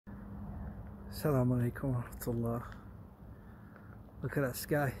Assalamu alaikum wa rahmatullah. Look at that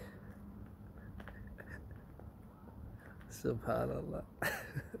sky. Subhanallah.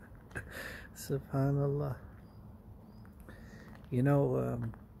 Subhanallah. You know,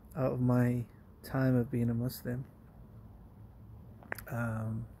 out of my time of being a Muslim,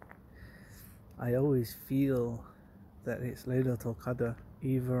 I always feel that it's Laylatul Qadr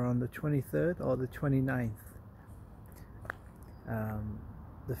either on the 23rd or the 29th.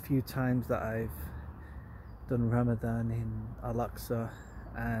 The few times that I've done Ramadan in Al-Aqsa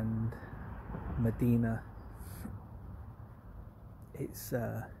and Medina,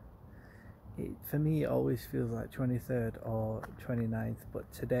 for me it always feels like 23rd or 29th,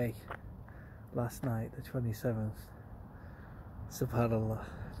 but today, last night, the 27th, subhanallah,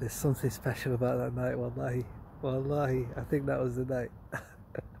 there's something special about that night. Wallahi, I think that was the night.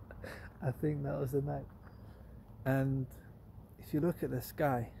 I think that was the night. And if you look at the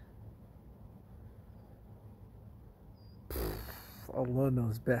sky, Allah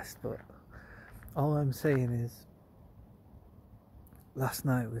knows best, but all I'm saying is last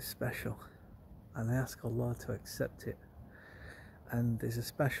night was special, and I ask Allah to accept it. And there's a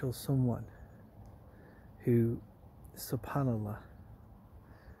special someone who, subhanallah,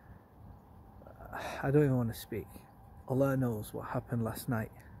 I don't even want to speak. Allah knows what happened last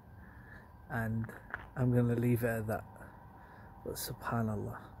night, and I'm going to leave it at that. But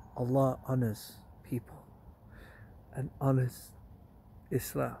subhanallah, Allah honors people and honors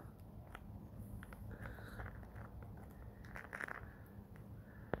Islam.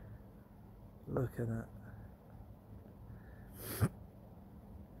 Look at that.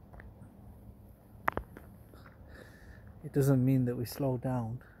 It doesn't mean that we slow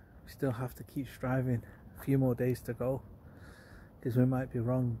down. We still have to keep striving. A few more days to go, because we might be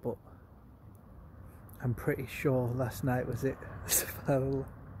wrong, but I'm pretty sure last night was it. SubhanAllah.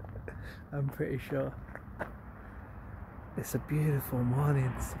 I'm pretty sure. It's a beautiful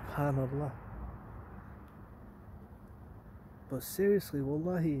morning, subhanallah. But seriously,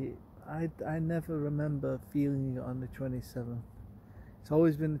 wallahi, I never remember feeling it on the 27th. It's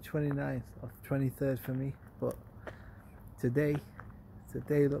always been the 29th or 23rd for me, but today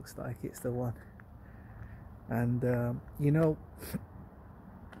looks like it's the one. And you know,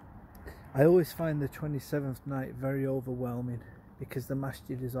 I always find the 27th night very overwhelming, because the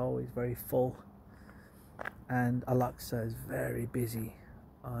masjid is always very full, and Al-Aqsa is very busy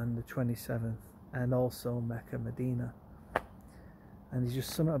on the 27th, and also Mecca, Medina. And there's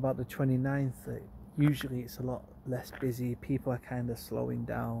just something about the 29th that usually it's a lot less busy, people are kind of slowing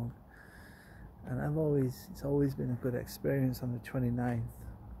down, and it's always been a good experience on the 29th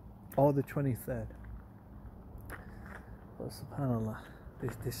or the 23rd. But subhanallah,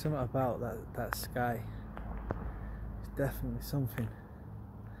 there's something about that sky. It's definitely something.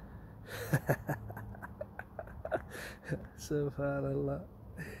 Subhanallah.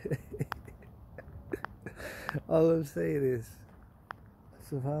 All I'm saying is,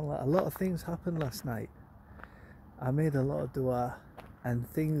 subhanallah, a lot of things happened last night. I made a lot of dua and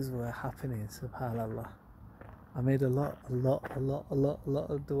things were happening, subhanallah. I made a lot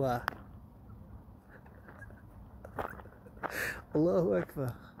of dua. Allahu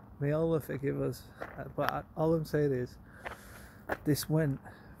Akbar. May Allah forgive us. But all I'm saying is, this went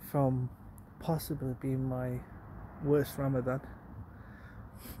from possibly being my worst Ramadan,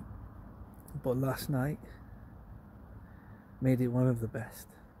 but last night made it one of the best.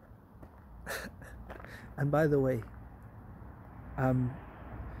 And by the way, I'm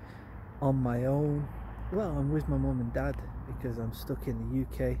on my own. Well, I'm with my mum and dad because I'm stuck in the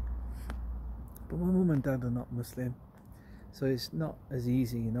UK, but my mum and dad are not Muslim, so it's not as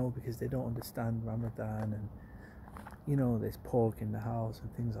easy, you know, because they don't understand Ramadan, and you know, there's pork in the house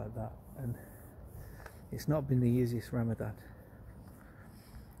and things like that, and it's not been the easiest Ramadan.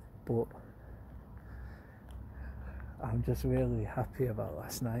 But I'm just really happy about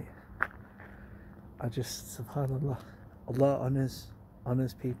last night. I just, subhanallah, Allah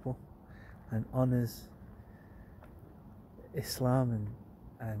honors people and honors Islam,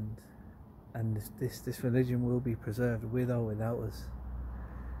 and this religion will be preserved with or without us.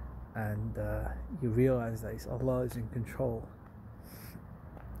 And you realize that Allah is in control.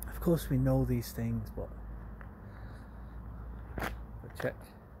 Of course we know these things, but check.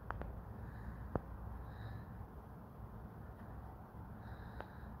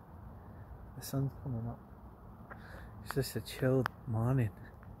 The sun's coming up. It's just a chilled morning.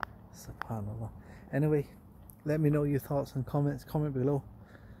 Subhanallah. Anyway, let me know your thoughts and comments. Comment below.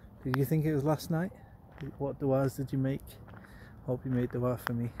 Did you think it was last night? What du'as did you make? Hope you made dua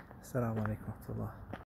for me. Assalamu alaikum wa rahmatullah.